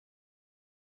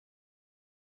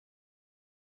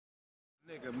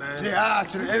Nigga, man. J.I.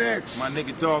 to the NX. My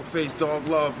nigga Dog Face, Dog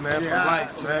Love, man. For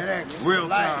life, man. NX. Real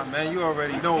time, man. You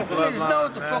already know bloodline. Niggas know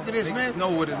what the fuck it is, man. Know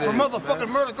what it is. For motherfucking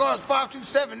murder guards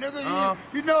 527, nigga.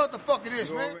 You know what the fuck it is,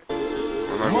 man.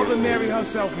 Mother Mary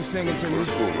herself is singing to me.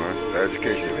 It's cool, man. The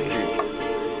education is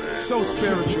the key. So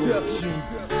spiritual.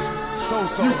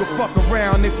 So you can fuck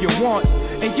around if you want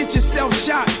and get yourself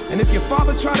shot. And if your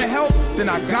father try to help, then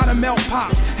I gotta melt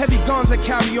pops. Heavy guns I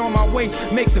carry on my waist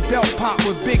make the belt pop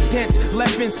with big dents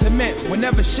left in cement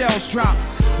whenever shells drop.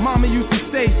 Mama used to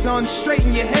say, son,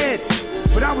 straighten your head.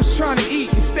 But I was trying to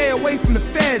eat and stay away from the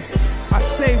feds. I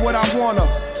say what I wanna,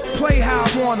 play how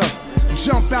I wanna.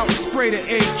 Jump out and spray the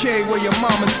AK where your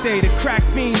mama stayed. The crack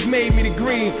fiends made me the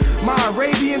green. My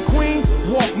Arabian queen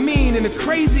walk mean in the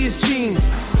craziest jeans.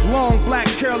 Long black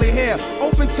curly hair,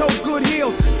 open toe good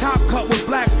heels, top cut with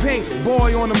black paint,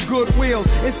 boy on them good wheels.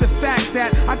 It's a fact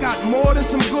that I got more than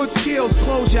some good skills.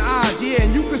 Close your eyes, yeah,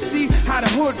 and you can see how the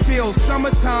hood feels.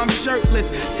 Summertime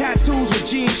shirtless, tattoos with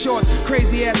jean shorts,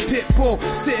 crazy ass pit bull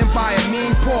sitting by a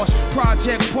mean Porsche.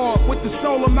 Project Park with the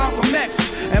soul of Malcolm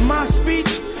X. And my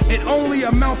speech, it only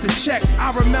amounted to checks.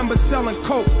 I remember selling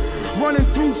coke, running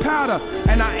through powder,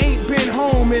 and I ain't been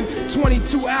home in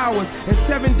 22 hours. In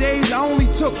 7 days, I only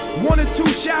took 1 or 2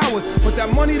 showers, but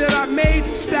that money that I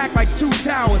made stacked like 2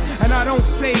 towers. And I don't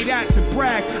say that to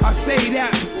brag, I say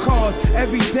that because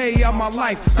every day of my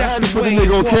life, that's the way I had to put the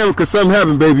nigga on camera because something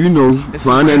happened, baby. You know,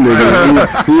 find that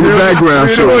nigga. He in the background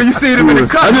show. You see him in the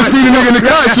cut. I just see the nigga in the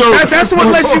cut show. That's what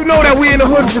lets you know that we in the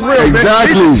hood for real,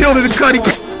 exactly. Man. They just chill to the cut.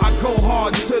 I go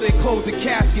hard until they close the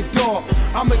casket door.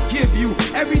 I'ma give you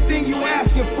everything you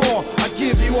asking for. I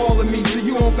give you all of me so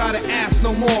you don't gotta ask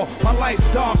no more. My life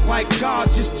dark like God,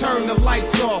 just turn the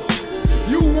lights off.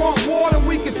 You want water,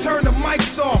 we can turn the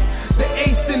mics off. The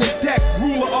ace in the deck,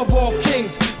 ruler of all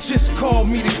kings. Just call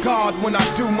me the God when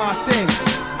I do my thing.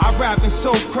 I rap and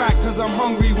so crack cause I'm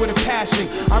hungry with a passion.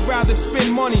 I'd rather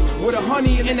spend money with a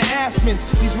honey and the aspens.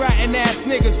 These ratting ass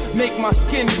niggas make my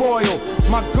skin boil.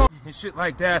 My gun and shit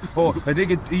like that. Or a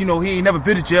nigga, you know, he ain't never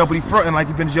been to jail, but he fronting like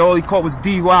he been to jail. All he caught was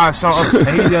DUI or something.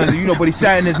 And he, you know, but he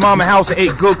sat in his mama house and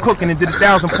ate good cooking and did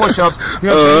 1,000 push-ups. You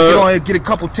know what I'm saying? Get on here, get a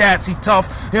couple tats, he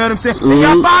tough. You know what I'm saying? And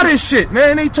y'all buy this shit,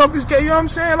 man. They talk this gay, you know what I'm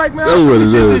saying? Like, man, I really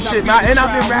did this shit, man. And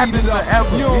I've been rapping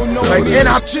forever. You don't know like, and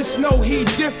I just know he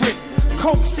different.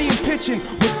 Coke scene pitching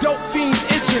with dope fiends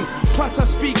itching. Plus I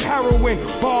speak heroin,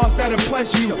 bars that'll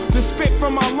pleasure you. The spit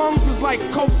from my lungs is like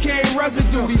cocaine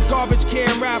residue. These garbage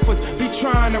can rappers be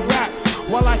trying to rap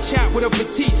while I chat with a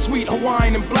petite, sweet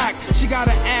Hawaiian and black. She got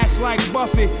an ass like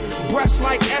Buffett, breasts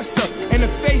like Esther, and a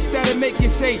face that'll make you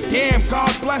say, damn,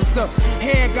 God bless her.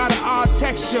 Hair got an odd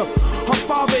texture. Her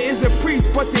father is a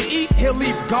priest, but to eat, he'll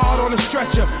leave God on a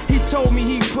stretcher. He told me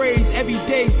he prays every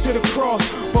day to the cross,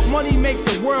 but money makes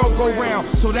the world go round,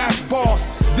 so that's boss.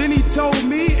 Then he told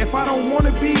me if I don't want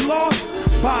to be lost,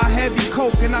 buy heavy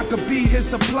coke and I could be his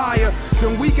supplier.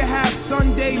 Then we could have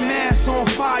Sunday mass on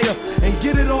fire and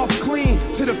get it off clean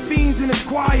to the fiends in his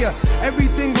choir.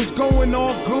 Everything was going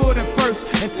all good at first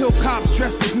until cops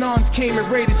dressed as nuns came and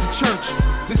raided the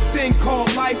church. This thing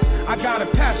called life, I got a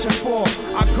passion for.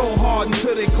 I go hard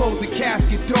until they close the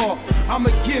casket door. I'ma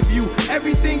give you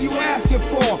everything you asking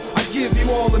for. I give you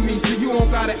all of me so you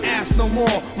don't gotta ask no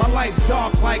more. My life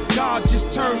dark like God,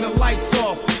 just turn the lights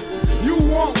off. You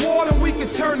want water, we can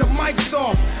turn the mics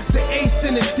off. The ace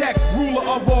in the deck, ruler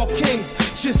of all kings.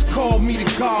 Just call me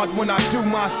the God when I do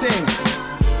my thing.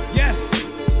 Yes,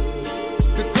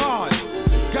 the God,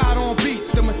 God on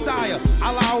beats, the Messiah,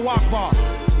 Allahu Akbar.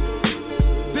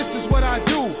 This is what I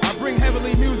do, I bring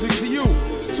heavenly music to you.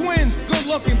 Twins, good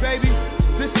looking baby,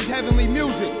 this is heavenly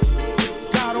music.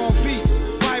 God on beats,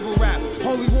 Bible rap,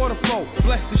 holy water flow,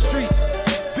 bless the streets.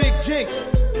 Big Jinx,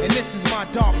 and this is my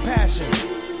dark passion.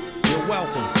 You're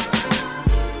welcome.